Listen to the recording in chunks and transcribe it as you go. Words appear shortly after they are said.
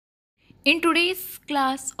In today's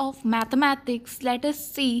class of mathematics, let us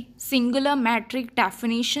see singular metric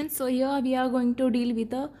definition. So here we are going to deal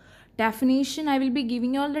with the definition. I will be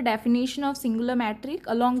giving you all the definition of singular metric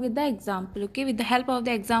along with the example. Okay, with the help of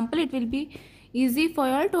the example, it will be easy for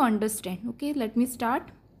you all to understand. Okay, let me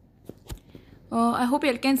start. I hope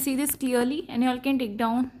you all can see this clearly and you all can take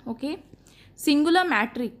down. Okay, singular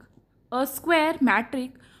metric, a square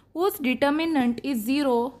metric whose determinant is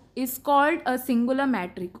 0 is called a singular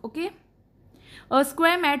metric. Okay. A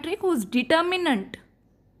square metric whose determinant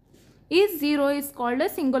is 0 is called a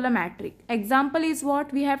singular metric. Example is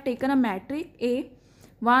what? We have taken a metric A,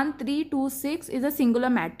 1, 3, 2, 6 is a singular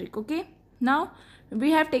metric. Okay. Now,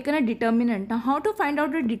 we have taken a determinant. Now, how to find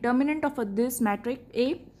out the determinant of this metric?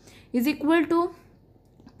 A is equal to,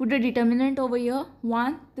 put the determinant over here,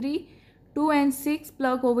 1, 3, 2 and 6,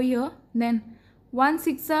 plug over here. Then 1,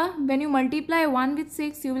 6 are, when you multiply 1 with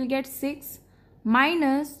 6, you will get 6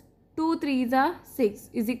 minus 2 3s are 6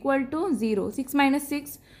 is equal to 0. 6 minus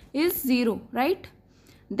 6 is 0, right?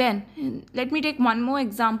 Then let me take one more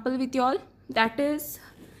example with you all. That is,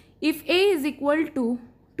 if A is equal to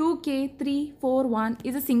 2k 3 4 1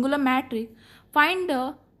 is a singular metric, find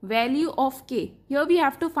the value of k. Here we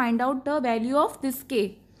have to find out the value of this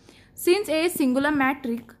k. Since A is singular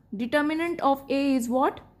metric, determinant of A is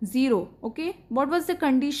what? 0. Okay. What was the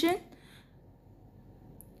condition?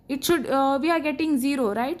 It should, we are getting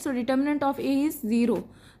 0, right? So determinant of A is 0.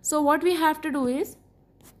 So what we have to do is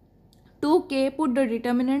 2k, put the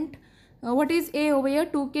determinant. What is A over here?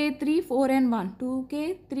 2k 3 4 and 1.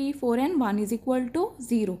 2k 3 4 and 1 is equal to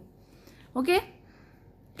 0. Okay.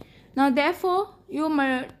 Now therefore you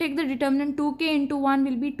take the determinant. 2k into 1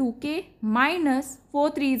 will be 2k minus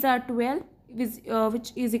 4 3s are 12,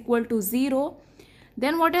 which is equal to 0.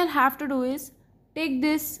 Then what I'll have to do is take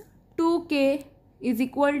this 2k is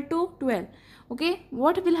equal to 12. Okay,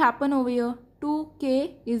 what will happen over here?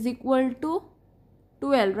 2k is equal to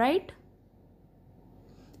 12, right?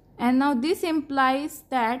 And now this implies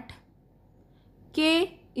that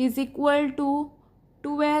k is equal to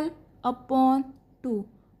 12 upon 2.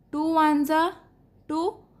 2 ones are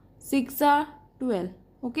 2, 6 are 12.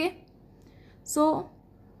 Okay, so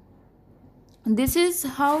this is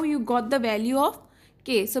how you got the value of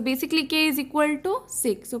k. So basically k is equal to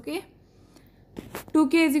 6. Okay,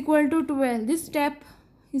 2k is equal to 12. This step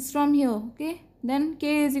is from here. Okay, then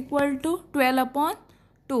k is equal to 12 upon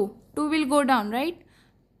 2. 2 will go down, right?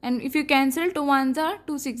 And if you cancel 2 ones are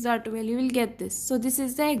 2, 6 are 12, you will get this. So this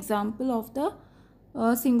is the example of the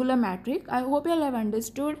singular metric. I hope you all have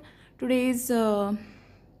understood today's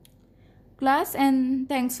class, and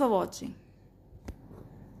thanks for watching.